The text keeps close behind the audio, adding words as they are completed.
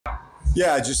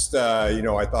Yeah, just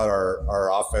I thought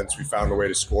our offense, we found a way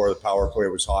to score. The power play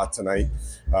was hot tonight.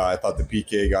 I thought the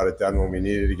PK got it done when we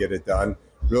needed to get it done.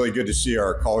 Really good to see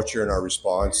our culture and our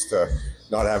response to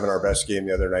not having our best game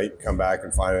the other night, come back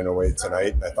and finding a way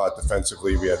tonight. I thought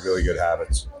defensively we had really good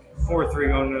habits. 4-3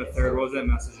 going into the third. What was that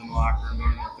message in the locker room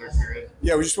going into the third period?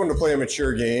 Yeah, we just wanted to play a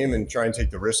mature game and try and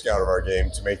take the risk out of our game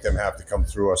to make them have to come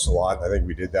through us a lot. And I think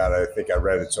we did that. I think I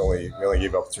read we only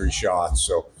gave up 3 shots,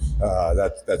 so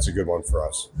that's a good one for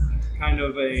us. Kind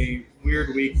of a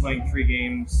weird week playing 3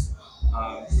 games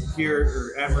here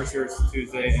or at Mercyhurst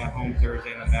Tuesday, at home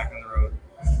Thursday, and then back on the road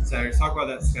Saturday. Talk about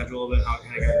that schedule a little bit, how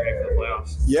kind of get ready for the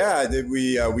playoffs.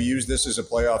 Yeah, we use this as a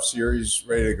playoff series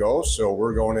ready to go. So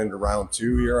we're going into round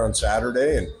 2 here on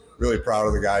Saturday, and really proud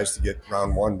of the guys to get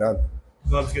round 1 done.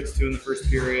 Glebs gets 2 in the first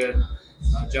period.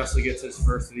 Jessli gets his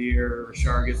first of the year.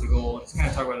 Richard gets a goal. Just kind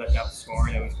of talk about that depth of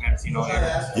scoring that we've kind of seen all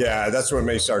year. Yeah, that's what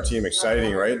makes our team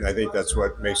exciting, right? And I think that's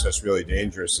what makes us really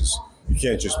dangerous is you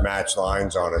can't just match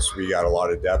lines on us. We got a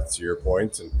lot of depth, to your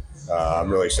point, and I'm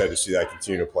really excited to see that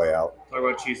continue to play out. Talk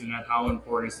about Cheese and that. How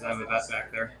important is to have a vet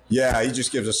back there? Yeah, he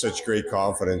just gives us such great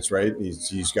confidence, right?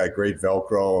 He's got great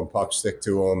Velcro and puck stick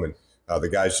to him, and the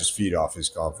guys just feed off his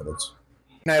confidence.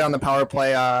 Night on the power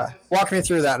play. Walk me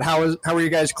through that. How were you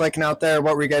guys clicking out there?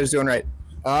 What were you guys doing right?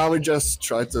 We just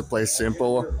tried to play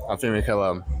simple. I think we have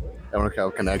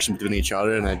a connection between each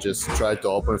other, and I just tried to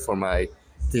open for my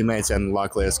teammates, and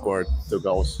luckily I scored 2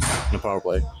 goals in the power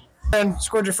play. And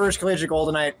scored your first collegiate goal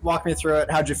tonight. Walk me through it.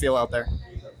 How'd you feel out there?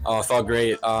 Oh, I felt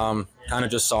great. Kind of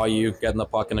just saw you getting the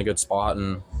puck in a good spot,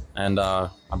 and I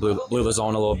blew the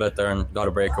zone a little bit there and got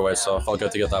a breakaway, so it felt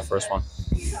good to get that first one.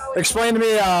 Explain to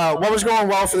me what was going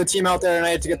well for the team out there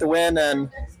tonight to get the win and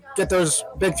get those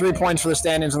big 3 points for the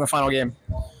standings in the final game.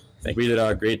 I think we did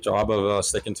a great job of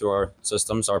sticking to our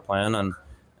systems, our plan,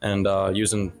 and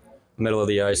using the middle of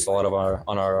the ice a lot of our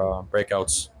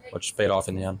breakouts, which paid off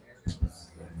in the end.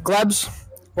 Glebs,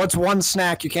 what's one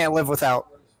snack you can't live without?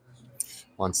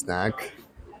 One snack?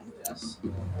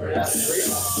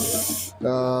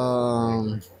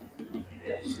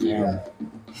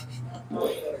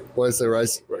 What is the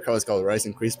rice? How it's called? Rice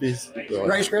and Krispies?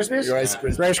 Rice Krispies? Rice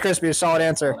Krispies. Rice Krispies, solid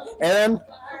answer. Aron,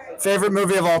 favorite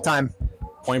movie of all time?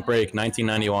 Point Break,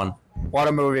 1991. What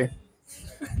a movie.